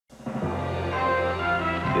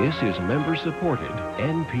This is member-supported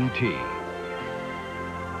NPT.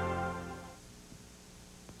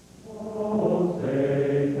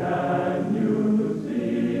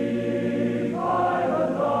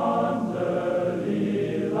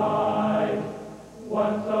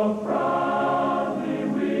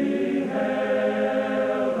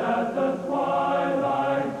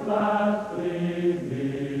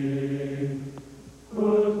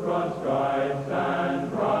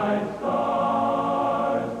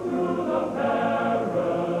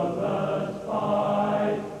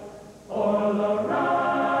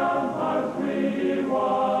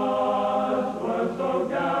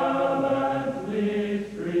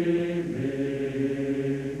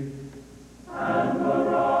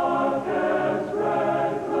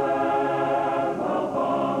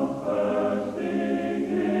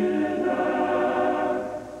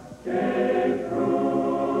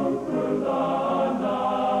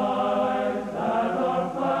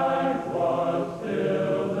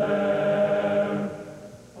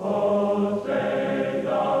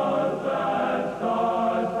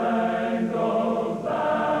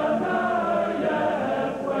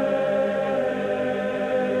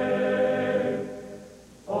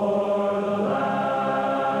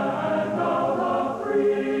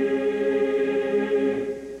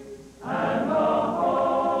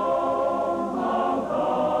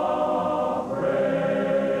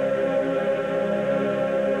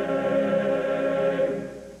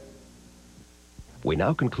 We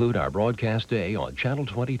now conclude our broadcast day on Channel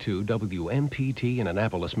 22 WMPT in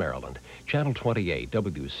Annapolis, Maryland, Channel 28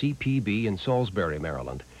 WCPB in Salisbury,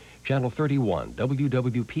 Maryland, Channel 31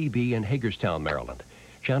 WWPB in Hagerstown, Maryland,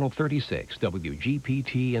 Channel 36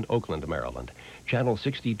 WGPT in Oakland, Maryland, Channel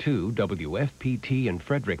 62 WFPT in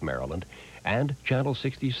Frederick, Maryland, and Channel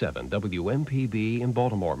 67 WMPB in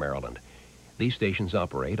Baltimore, Maryland. These stations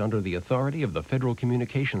operate under the authority of the Federal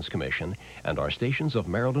Communications Commission and are stations of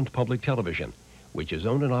Maryland Public Television, which is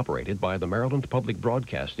owned and operated by the Maryland Public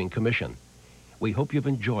Broadcasting Commission. We hope you've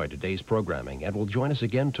enjoyed today's programming and will join us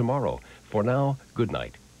again tomorrow. For now, good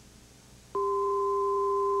night.